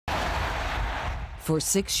For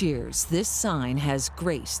 6 years, this sign has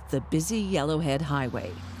graced the busy Yellowhead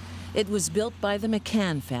Highway. It was built by the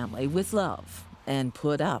McCann family with love and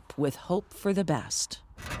put up with hope for the best.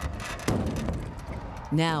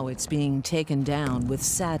 Now it's being taken down with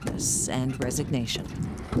sadness and resignation.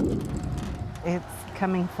 It's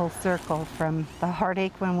coming full circle from the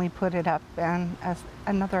heartache when we put it up and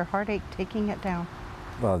another heartache taking it down.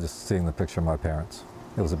 Well, just seeing the picture of my parents,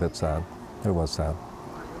 it was a bit sad. It was sad.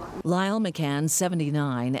 Lyle McCann,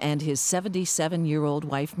 79, and his 77-year-old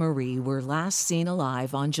wife Marie were last seen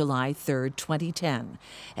alive on July 3, 2010,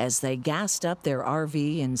 as they gassed up their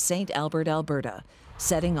RV in St. Albert, Alberta,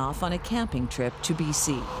 setting off on a camping trip to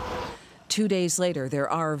BC. 2 days later, their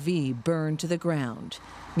RV burned to the ground.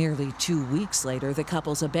 Nearly 2 weeks later, the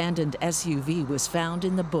couple's abandoned SUV was found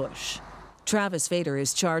in the bush. Travis Vader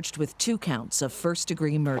is charged with 2 counts of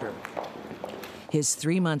first-degree murder. His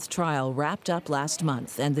 3-month trial wrapped up last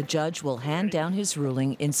month, and the judge will hand down his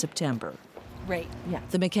ruling in September. Right, yeah.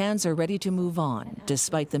 The McCanns are ready to move on,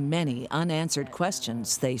 despite the many unanswered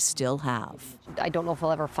questions they still have. I don't know if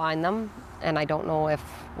we'll ever find them, and I don't know if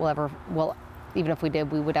even if we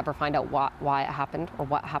did, we would ever find out why it happened or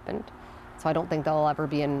what happened. So I don't think they'll ever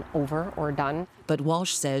be over or done. But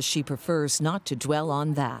Walsh says she prefers not to dwell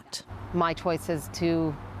on that. My choice is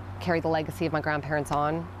to carry the legacy of my grandparents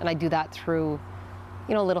on, and I do that through,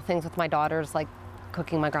 you know, little things with my daughters, like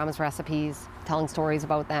cooking my grandma's recipes, telling stories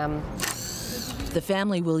about them. The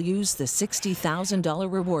family will use the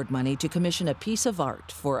 $60,000 reward money to commission a piece of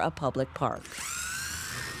art for a public park.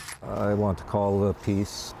 I want to call the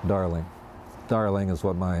piece Darling. Darling is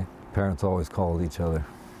what my parents always called each other.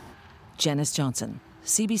 Janice Johnson,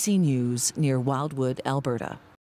 CBC News, near Wildwood, Alberta.